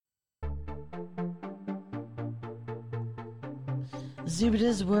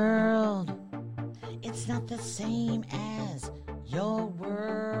Zubita's world. It's not the same as your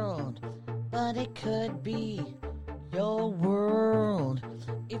world, but it could be your world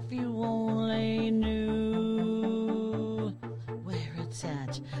if you only knew where it's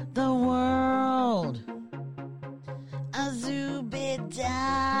at. The world. A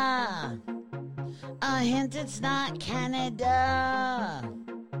Zubida. A hint it's not Canada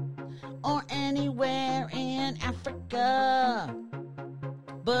or anywhere in Africa,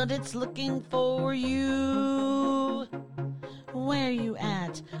 but it's looking for you. Where you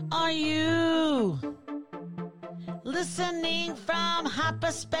at? Are you listening from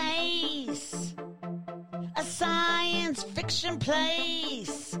hyperspace? A science fiction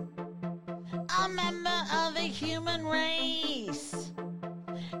place, a member of the human race.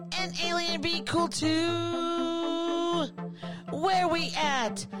 An alien be cool too. Where we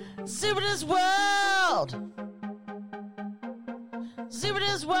at? Zubita's world.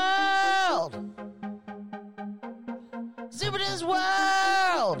 Zubita's world. Zubita's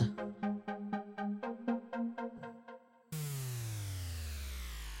world.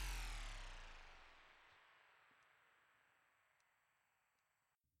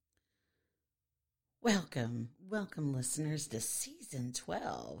 Welcome listeners to season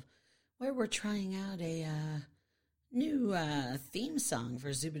 12, where we're trying out a new theme song for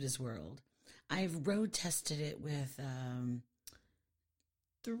Zubita's World. I've road tested it with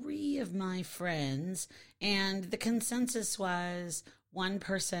 3 of my friends, and the consensus was one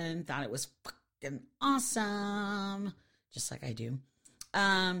person thought it was fucking awesome, just like I do.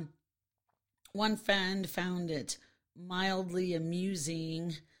 One friend found it mildly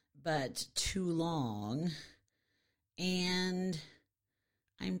amusing, but too long. And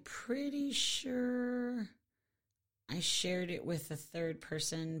I'm pretty sure I shared it with a third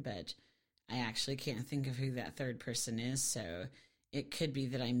person, but I actually can't think of who that third person is. So it could be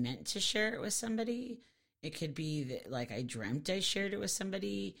that I meant to share it with somebody. It could be that like I dreamt I shared it with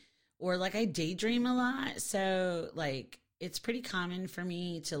somebody, or like I daydream a lot. So like it's pretty common for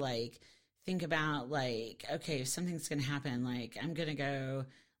me to like think about like, okay, if something's going to happen, like I'm going to go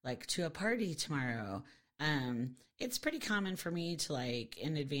like to a party tomorrow. It's pretty common for me to like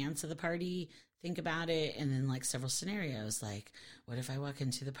in advance of the party, think about it. And then like several scenarios, like what if I walk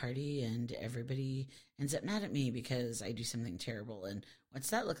into the party and everybody ends up mad at me because I do something terrible? And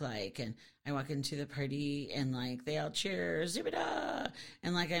what's that look like? And I walk into the party and like they all cheer Zubida,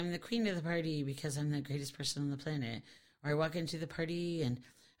 and like I'm the queen of the party because I'm the greatest person on the planet. Or I walk into the party and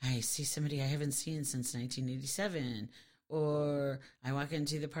I see somebody I haven't seen since 1987. Or I walk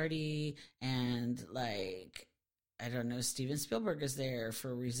into the party and like, I don't know, Steven Spielberg is there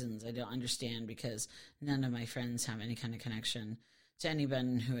for reasons I don't understand because none of my friends have any kind of connection to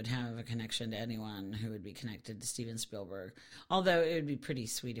anyone who would have a connection to anyone who would be connected to Steven Spielberg. Although it would be pretty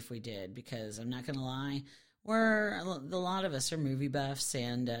sweet if we did, because I'm not going to lie, a lot of us are movie buffs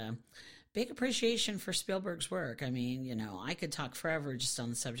and big appreciation for Spielberg's work. I mean, you know, I could talk forever just on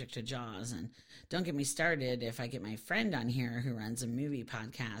the subject of Jaws, and don't get me started if I get my friend on here who runs a movie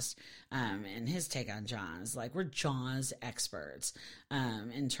podcast and his take on Jaws. Like, we're Jaws experts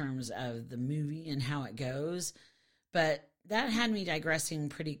in terms of the movie and how it goes. But that had me digressing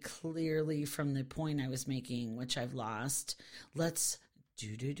pretty clearly from the point I was making, which I've lost. Let's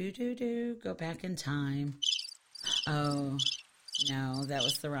go back in time. Oh, no, that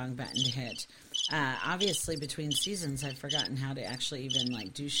was the wrong button to hit. Obviously, between seasons, I've forgotten how to actually even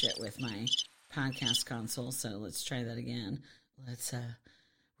like do shit with my podcast console. So let's try that again.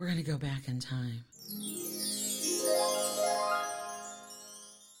 We're going to go back in time.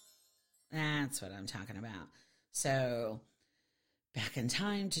 That's what I'm talking about. So back in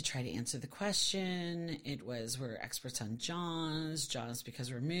time to try to answer the question. It was, we're experts on Jaws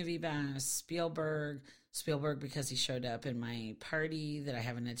because we're movie buffs, Spielberg because he showed up in my party that I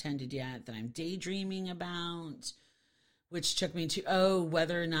haven't attended yet, that I'm daydreaming about, which took me to,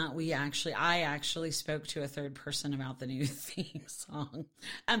 whether or not I actually spoke to a third person about the new theme song.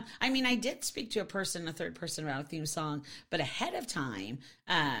 I did speak to a third person about a theme song, but ahead of time.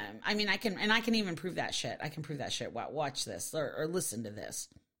 I can even prove that shit. I can prove that shit. Watch this or listen to this.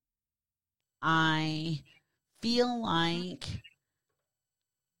 I feel like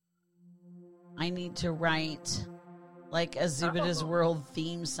I need to write like a Zubita's World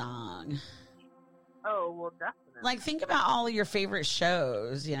theme song. Oh, well, definitely. Like, think about all of your favorite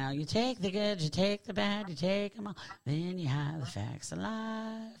shows. You know, you take the good, you take the bad, you take them all. Then you have the facts of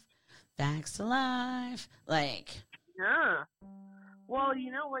life. Facts of life. Like. Yeah. Well,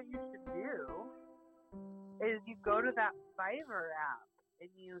 you know what you should do is you go to that Fiverr app and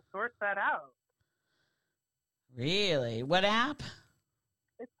you sort that out. Really? What app?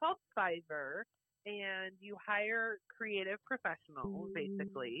 It's called Fiverr, and you hire creative professionals,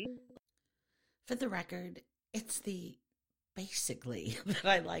 basically. For the record, it's the basically that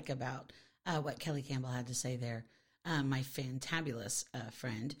I like about what Kelly Campbell had to say there. My fantabulous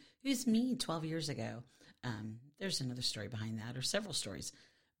friend, who's me 12 years ago. There's another story behind that, or several stories.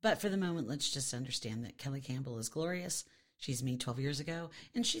 But for the moment, let's just understand that Kelly Campbell is glorious. She's me 12 years ago,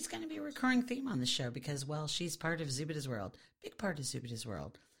 and she's going to be a recurring theme on the show because, well, she's part of Zubita's World, big part of Zubita's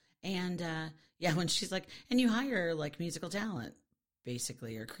World. And, yeah, when she's like, and you hire, like, musical talent,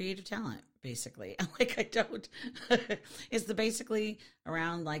 basically, or creative talent, basically. I'm like, I don't. Is the basically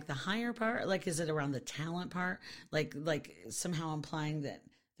around, like, the higher part? Like, is it around the talent part? Like somehow implying that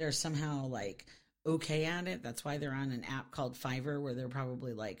they're somehow, like, okay at it. That's why they're on an app called Fiverr, where they're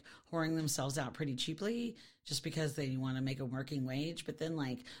probably like whoring themselves out pretty cheaply just because they want to make a working wage. But then,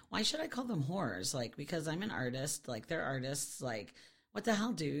 like, why should I call them whores? Like, because I'm an artist, like they're artists. Like, what the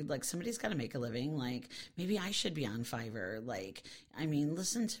hell, dude? Like, somebody's got to make a living. Like, maybe I should be on Fiverr. Like, I mean,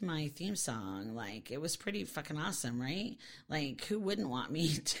 listen to my theme song. Like, it was pretty fucking awesome, right? Like, who wouldn't want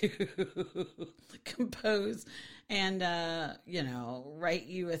me to compose and, write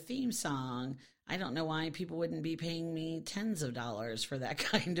you a theme song? I don't know why people wouldn't be paying me tens of dollars for that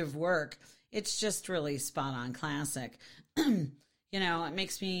kind of work. It's just really spot on classic. It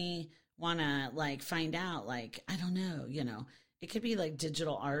makes me want to, like, find out, like, I don't know, it could be like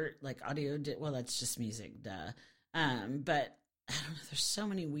digital art, like audio. Well, that's just music, duh. But I don't know. There's so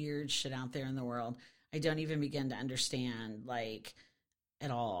many weird shit out there in the world. I don't even begin to understand, like, at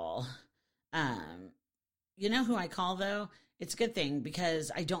all. You know who I call, though? It's a good thing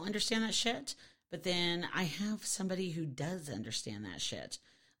because I don't understand that shit. But then I have somebody who does understand that shit.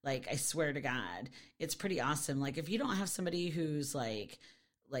 Like, I swear to God, it's pretty awesome. Like, if you don't have somebody who's like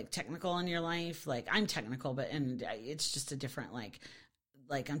technical in your life, like I'm technical, but and it's just a different like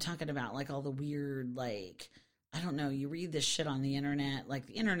I'm talking about like all the weird, like, I don't know, you read this shit on the internet, like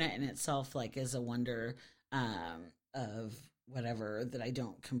the internet in itself, like, is a wonder of whatever that I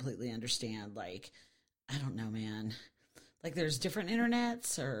don't completely understand. Like, I don't know, man. Like, there's different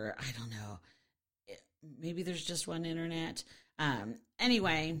internets, or I don't know. Maybe there's just one internet.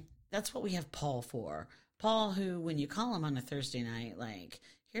 Anyway, that's what we have Paul for. Paul, who, when you call him on a Thursday night, like,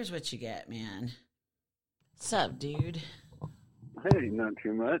 here's what you get, man. What's up, dude? Hey, not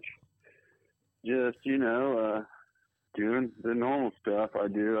too much. Just, doing the normal stuff I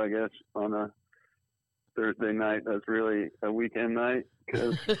do, I guess, on a Thursday night. That's really a weekend night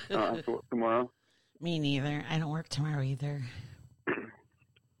because I don't have to work tomorrow. Me neither. I don't work tomorrow either.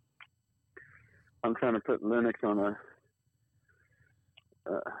 I'm trying to put Linux on a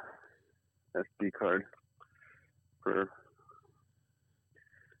SD card for,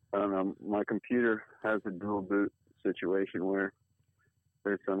 I don't know, my computer has a dual boot situation where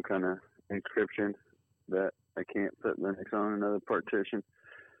there's some kind of encryption that I can't put Linux on another partition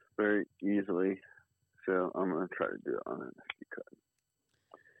very easily. So I'm going to try to do it on an SD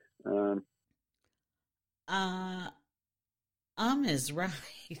card. Is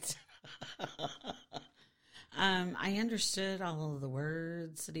right. I understood all of the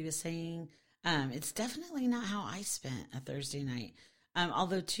words that he was saying. It's definitely not how I spent a Thursday night.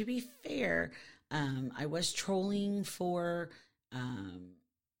 Although, to be fair, I was trolling for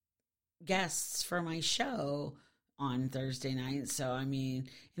guests for my show on Thursday night. So, I mean,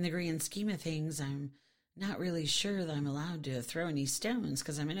 in the grand scheme of things, I'm not really sure that I'm allowed to throw any stones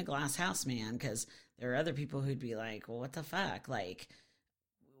because I'm in a glass house, man, because there are other people who'd be like, well, what the fuck? Like,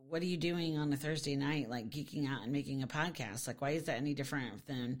 what are you doing on a Thursday night, like geeking out and making a podcast? Like, why is that any different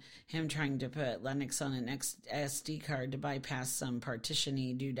than him trying to put Linux on an SD card to bypass some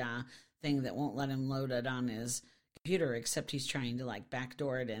partition-y doodah thing that won't let him load it on his computer, except he's trying to, like,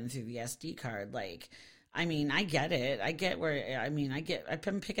 backdoor it in through the SD card? Like, I mean, I get it. I've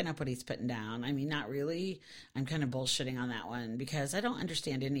been picking up what he's putting down. I mean, not really. I'm kind of bullshitting on that one because I don't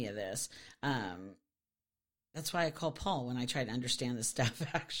understand any of this. That's why I call Paul when I try to understand this stuff,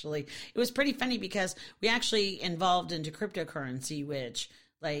 actually. It was pretty funny because we actually involved into cryptocurrency, which,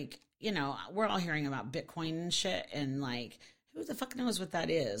 like, we're all hearing about Bitcoin and shit, and, like, who the fuck knows what that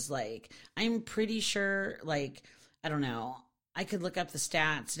is? Like, I'm pretty sure, like, I don't know. I could look up the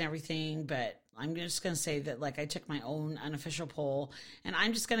stats and everything, but I'm just going to say that, like, I took my own unofficial poll, and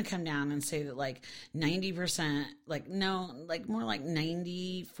I'm just going to come down and say that, like, 90%, like, no, like, more like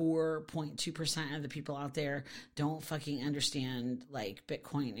 94.2% of the people out there don't fucking understand, like,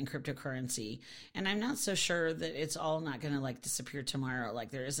 Bitcoin and cryptocurrency. And I'm not so sure that it's all not going to, like, disappear tomorrow. Like,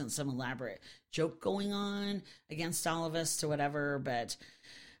 there isn't some elaborate joke going on against all of us to whatever, but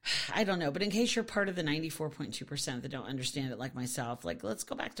I don't know. But in case you're part of the 94.2% that don't understand it like myself, like, let's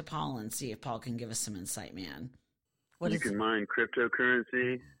go back to Paul and see if Paul can give us some insight, man. You can mine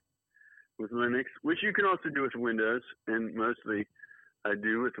cryptocurrency with Linux, which you can also do with Windows, and mostly I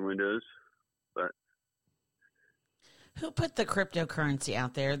do with Windows. But who put the cryptocurrency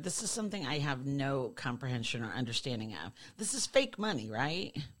out there? This is something I have no comprehension or understanding of. This is fake money,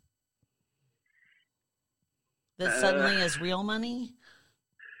 right? That suddenly is real money?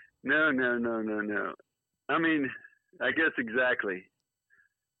 No. I mean, I guess exactly.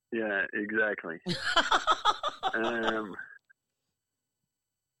 Yeah, exactly.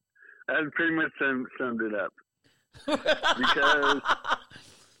 That pretty much summed it up. Because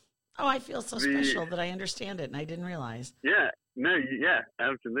oh, I feel so special that I understand it, and I didn't realize. Yeah,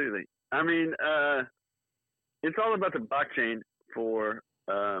 absolutely. I mean, it's all about the blockchain for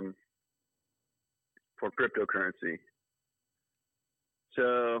cryptocurrency.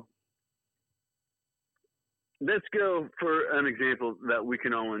 So let's go for an example that we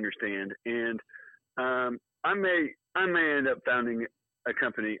can all understand. And I may end up founding a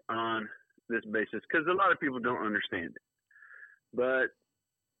company on this basis because a lot of people don't understand it. But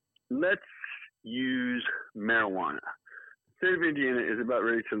let's use marijuana. The state of Indiana is about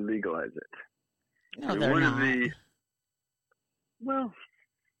ready to legalize it. No, they're not. Well,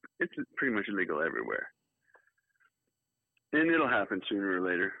 it's pretty much illegal everywhere. And it'll happen sooner or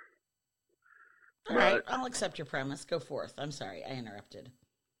later. All right, I'll accept your premise. Go forth. I'm sorry, I interrupted.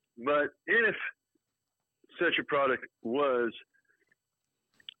 But if such a product was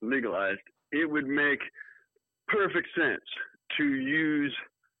legalized, it would make perfect sense to use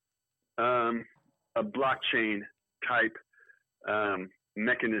a blockchain type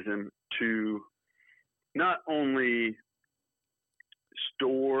mechanism to not only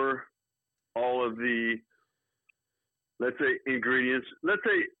store all of the, let's say, ingredients. Let's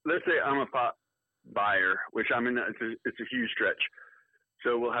say I'm a pot buyer, which I mean it's a huge stretch.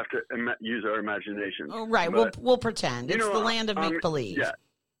 So we'll have to use our imagination. Oh, right. But, we'll pretend it's the land of make believe. Yeah.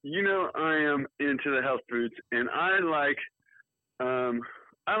 I am into the health foods, and I like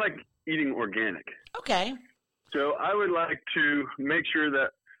eating organic. Okay. So I would like to make sure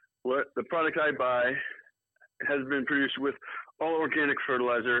that what the product I buy has been produced with all organic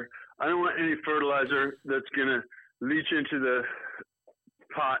fertilizer. I don't want any fertilizer that's going to leach into the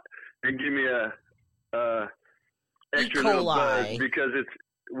pot and give me a extra little buzz because it's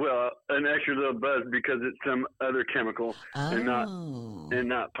an extra little buzz because it's some other chemical and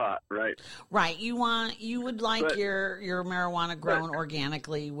not pot, right? Right. You would like your marijuana grown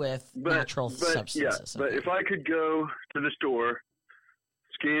organically with natural substances. Yeah, but if I could go to the store,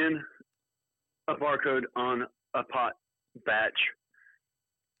 scan a barcode on a pot batch,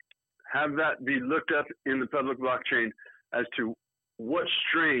 have that be looked up in the public blockchain as to what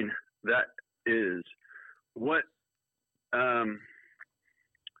strain that is, what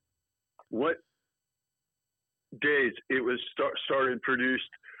days it was started produced,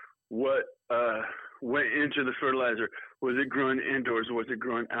 what went into the fertilizer, was it grown indoors, was it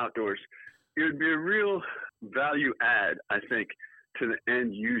grown outdoors? It would be a real value add, I think, to the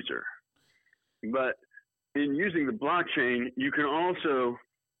end user. But in using the blockchain, you can also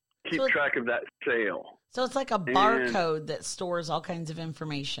keep track of that sale. So it's like a barcode that stores all kinds of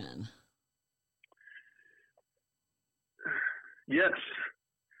information. Yes.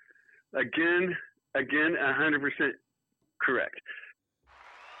 Again, 100% correct.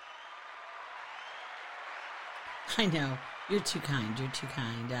 I know. You're too kind.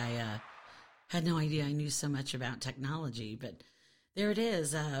 I had no idea I knew so much about technology, but there it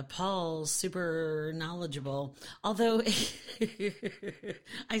is. Paul's super knowledgeable. Although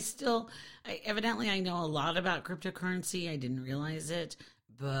evidently I know a lot about cryptocurrency. I didn't realize it,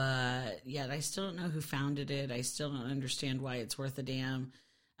 but yet I still don't know who founded it. I still don't understand why it's worth a damn.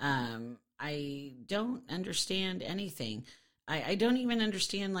 I don't understand anything. I don't even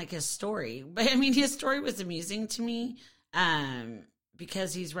understand like his story, but I mean, his story was amusing to me.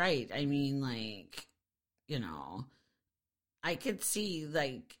 Because he's right. I mean, like, I could see,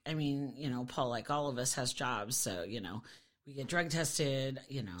 like, Paul, like all of us, has jobs. So, we get drug tested,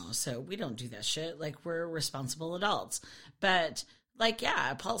 so we don't do that shit. Like, we're responsible adults. But, like,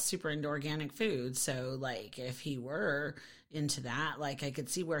 yeah, Paul's super into organic food. So, like, if he were into that, like, I could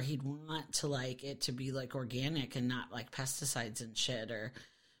see where he'd want to, like, it to be, like, organic and not, like, pesticides and shit or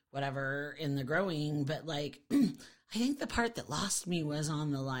whatever in the growing. But, like, I think the part that lost me was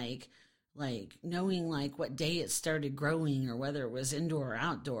on the, like knowing, like, what day it started growing or whether it was indoor or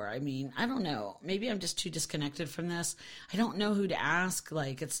outdoor. I mean, I don't know. Maybe I'm just too disconnected from this. I don't know who to ask.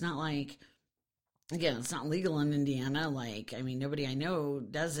 Like, it's not like, again, it's not legal in Indiana. Like, I mean, nobody I know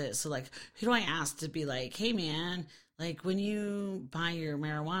does it. So, like, who do I ask to be like, hey, man, like, when you buy your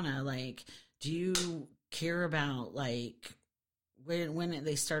marijuana, like, do you care about, like, when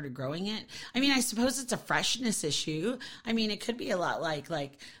they started growing it? I mean, I suppose it's a freshness issue. I mean, it could be a lot like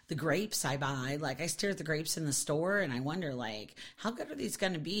the grapes I buy. Like, I stare at the grapes in the store and I wonder, like, how good are these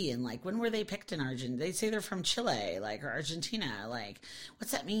going to be? And, like, when were they picked in Argentina? They say they're from Chile, like, or Argentina. Like,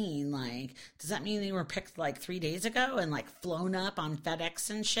 what's that mean? Like, does that mean they were picked, like, 3 days ago and, like, flown up on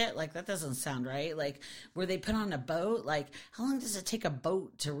FedEx and shit? Like, that doesn't sound right. Like, were they put on a boat? Like, how long does it take a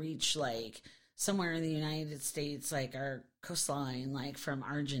boat to reach, like, somewhere in the United States, like our coastline, like from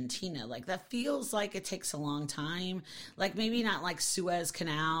Argentina? Like, that feels like it takes a long time. Like, maybe not like Suez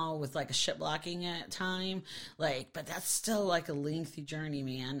Canal with like a ship blocking at time, like, but that's still like a lengthy journey,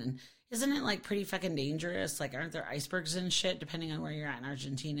 man. And isn't it like pretty fucking dangerous? Like, aren't there icebergs and shit depending on where you're at in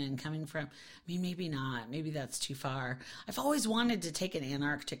Argentina and coming from? I mean, maybe not. Maybe that's too far. I've always wanted to take an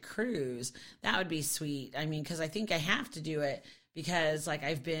Antarctic cruise. That would be sweet. I mean, because I think I have to do it because, like,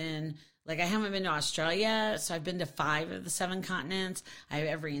 I haven't been to Australia, so I've been to 5 of the 7 continents. I have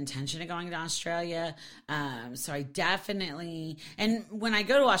every intention of going to Australia. So I definitely, and when I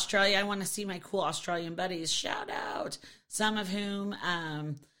go to Australia, I want to see my cool Australian buddies. Shout out. Some of whom,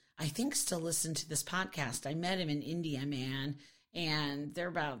 I think still listen to this podcast. I met him in India, man, and they're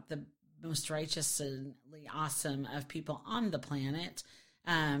about the most righteously awesome of people on the planet.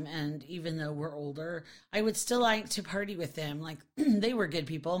 And even though we're older, I would still like to party with them. Like, they were good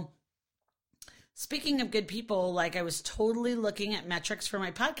people. Speaking of good people, like, I was totally looking at metrics for my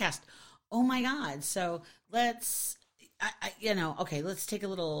podcast. Oh my God. So let's take a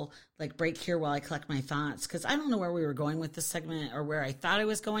little, like, break here while I collect my thoughts. Cause I don't know where we were going with this segment or where I thought I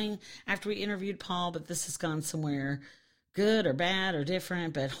was going after we interviewed Paul, but this has gone somewhere good or bad or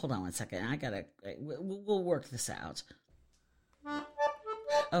different. But hold on one second. We'll work this out.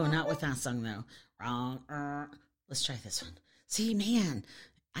 Oh, not with that song though. Wrong. Let's try this one. See, man,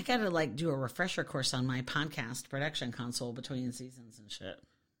 I gotta, like, do a refresher course on my podcast production console between seasons and shit.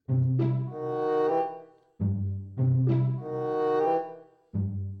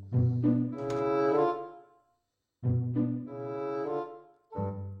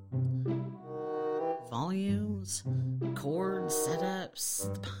 Volumes, chords,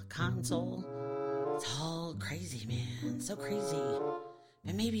 setups, console. It's all crazy, man. So crazy.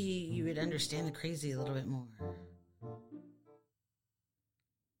 And maybe you would understand the crazy a little bit more.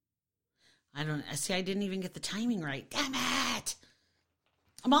 I didn't even get the timing right. Damn it!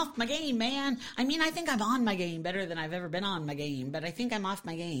 I'm off my game, man. I mean, I think I'm on my game better than I've ever been on my game, but I think I'm off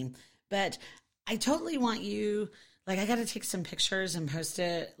my game. But I totally want you, like, I got to take some pictures and post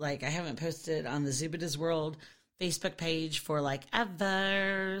it. Like, I haven't posted on the Zubida's World Facebook page for, like,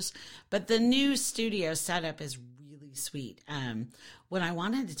 hours. But the new studio setup is really sweet. What I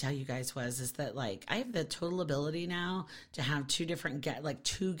wanted to tell you guys is that, like, I have the total ability now to have two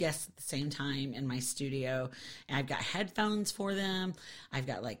guests at the same time in my studio. And I've got headphones for them. I've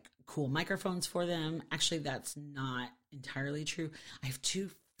got, like, cool microphones for them. Actually, that's not entirely true. I have 2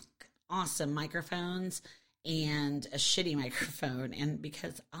 awesome microphones and a shitty microphone. And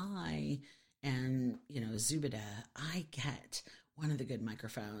because I am, Zubida, I get one of the good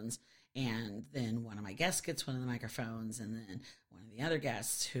microphones. And then one of my guests gets one of the microphones, and then one of the other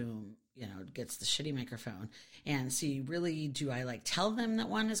guests who, gets the shitty microphone. And see, really, do I, like, tell them that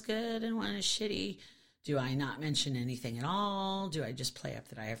one is good and one is shitty? Do I not mention anything at all? Do I just play up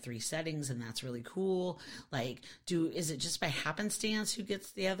that I have 3 settings and that's really cool? Like, is it just by happenstance who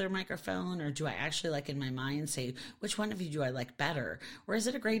gets the other microphone? Or do I actually, like, in my mind say, which one of you do I like better? Or is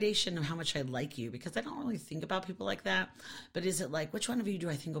it a gradation of how much I like you? Because I don't really think about people like that. But is it like, which one of you do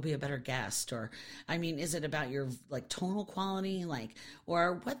I think will be a better guest? Or, I mean, is it about your, like, tonal quality? Like,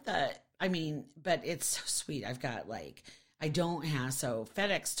 or what but it's so sweet. I've got, like, so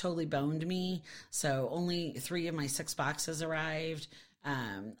FedEx totally boned me. So only 3 of my 6 boxes arrived.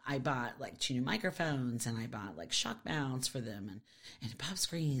 I bought, like, 2 new microphones, and I bought, like, shock mounts for them and pop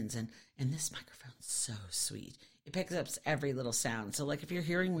screens. And this microphone's so sweet. It picks up every little sound. So, like, if you're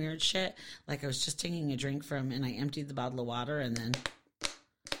hearing weird shit, like, I was just taking a drink and I emptied the bottle of water, and then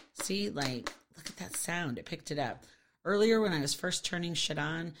see, like, look at that sound. It picked it up. Earlier when I was first turning shit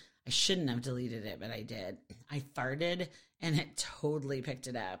on, I shouldn't have deleted it, but I did. I farted and it totally picked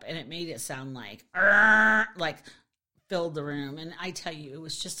it up and it made it sound like filled the room. And I tell you, it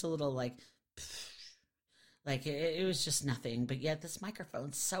was just a little like it was just nothing. But yet this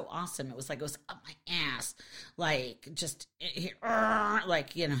microphone's so awesome. It was like it was up my ass, like just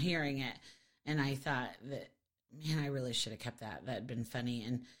like, you know, hearing it. And I thought that, man, I really should have kept that. That'd been funny.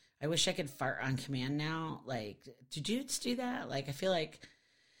 And I wish I could fart on command now. Like, do dudes do that? Like, I feel like,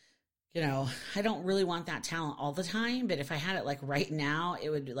 you know, I don't really want that talent all the time, but if I had it like right now, it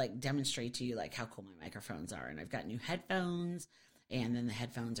would like demonstrate to you like how cool my microphones are. And I've got new headphones, and then the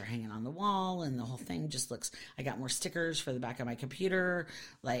headphones are hanging on the wall, and the whole thing just looks, I got more stickers for the back of my computer.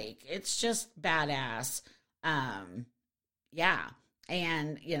 Like, it's just badass. Yeah.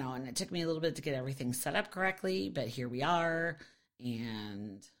 And, you know, and it took me a little bit to get everything set up correctly, but here we are.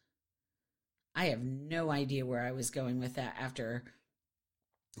 And I have no idea where I was going with that after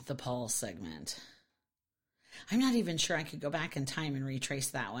the Paul segment. I'm not even sure I could go back in time and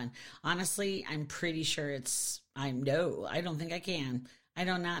retrace that one. Honestly, I'm pretty sure I don't think I can. I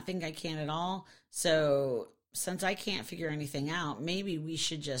do not think I can at all. So since I can't figure anything out, maybe we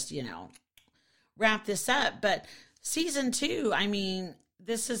should just, you know, wrap this up. But season 2, I mean,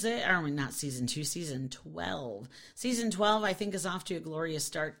 this is it. Or not season 2, season 12. Season 12, I think, is off to a glorious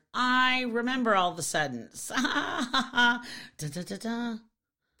start. I remember all of a sudden.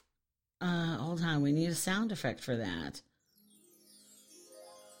 Hold on. We need a sound effect for that.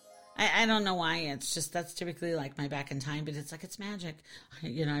 I don't know why. It's just, that's typically like my back in time, but it's like, it's magic.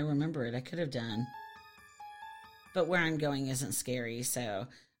 You know, I remember it. I could have done. But where I'm going isn't scary, so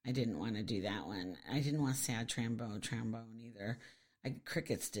I didn't want to do that one. I didn't want sad trombone either.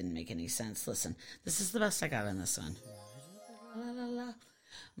 Crickets didn't make any sense. Listen, this is the best I got on this one.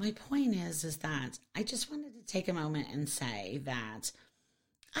 My point is that I just wanted to take a moment and say that,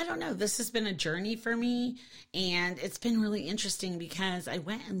 I don't know, this has been a journey for me, and it's been really interesting because I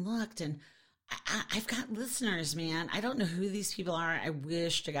went and looked, and I've got listeners, man. I don't know who these people are. I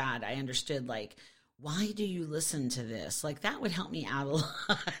wish to God I understood, like, why do you listen to this? Like, that would help me out a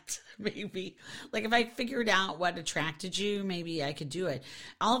lot, maybe. Like, if I figured out what attracted you, maybe I could do it.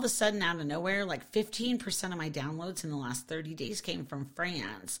 All of a sudden, out of nowhere, like 15% of my downloads in the last 30 days came from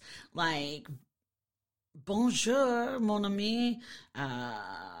France. Like, bonjour, mon ami.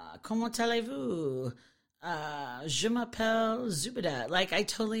 Comment allez-vous? Je m'appelle Zubida. Like, I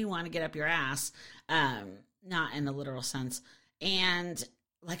totally want to get up your ass. Not in a literal sense. And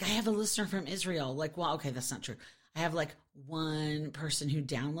like, I have a listener from Israel. Like, well, okay, that's not true. I have like one person who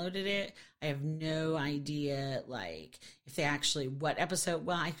downloaded it. I have no idea, like, if they actually, what episode,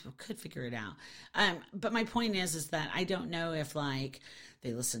 well, I could figure it out. But my point is that I don't know if like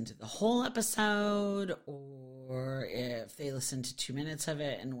they listened to the whole episode or if they listened to 2 minutes of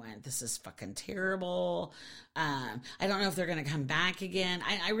it and went, this is fucking terrible. I don't know if they're going to come back again.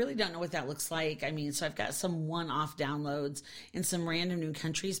 I really don't know what that looks like. I mean, so I've got some one-off downloads in some random new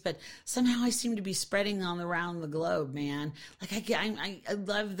countries, but somehow I seem to be spreading them around the globe, man. Like, I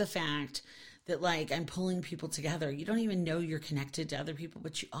love the fact that, like, I'm pulling people together. You don't even know you're connected to other people,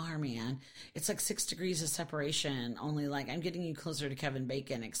 but you are, man. It's like 6 degrees of separation, only like I'm getting you closer to Kevin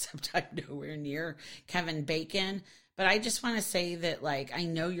Bacon, except I'm nowhere near Kevin Bacon. But I just want to say that, like, I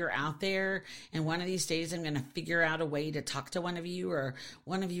know you're out there, and one of these days I'm going to figure out a way to talk to one of you, or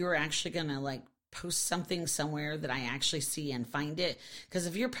one of you are actually going to, like, post something somewhere that I actually see and find it. Because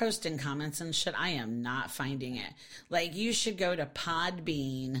if you're posting comments and shit, I am not finding it. Like, you should go to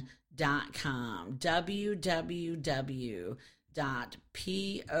podbean.com,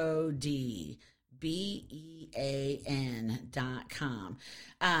 www.podbean.com,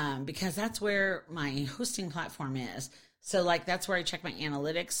 because that's where my hosting platform is. So, like, that's where I check my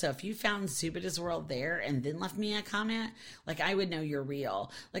analytics. So if you found Zubida's World there and then left me a comment, like, I would know you're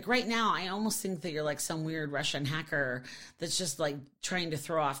real. Like, right now, I almost think that you're like some weird Russian hacker that's just like trying to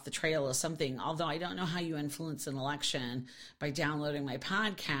throw off the trail of something. Although I don't know how you influence an election by downloading my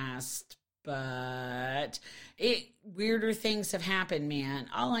podcast, but weirder things have happened, man.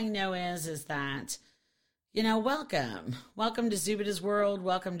 All I know is that, you know, welcome to Zubida's World.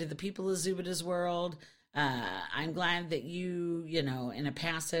 Welcome to the people of Zubida's World. I'm glad that you know, in a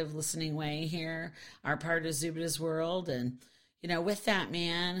passive listening way here, are part of Zubida's World. And, you know, with that,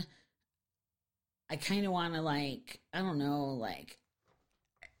 man, I kind of want to, like, I don't know, like,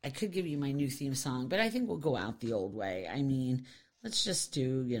 I could give you my new theme song, but I think we'll go out the old way. I mean, let's just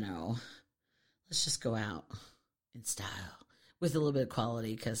do, you know, let's just go out in style with a little bit of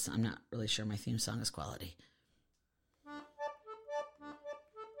quality, because I'm not really sure my theme song is quality.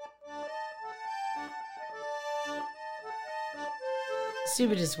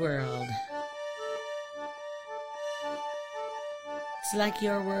 Stupidest world. It's like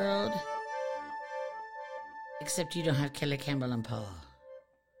your world, except you don't have Kelly Campbell and Paul,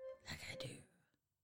 like I do.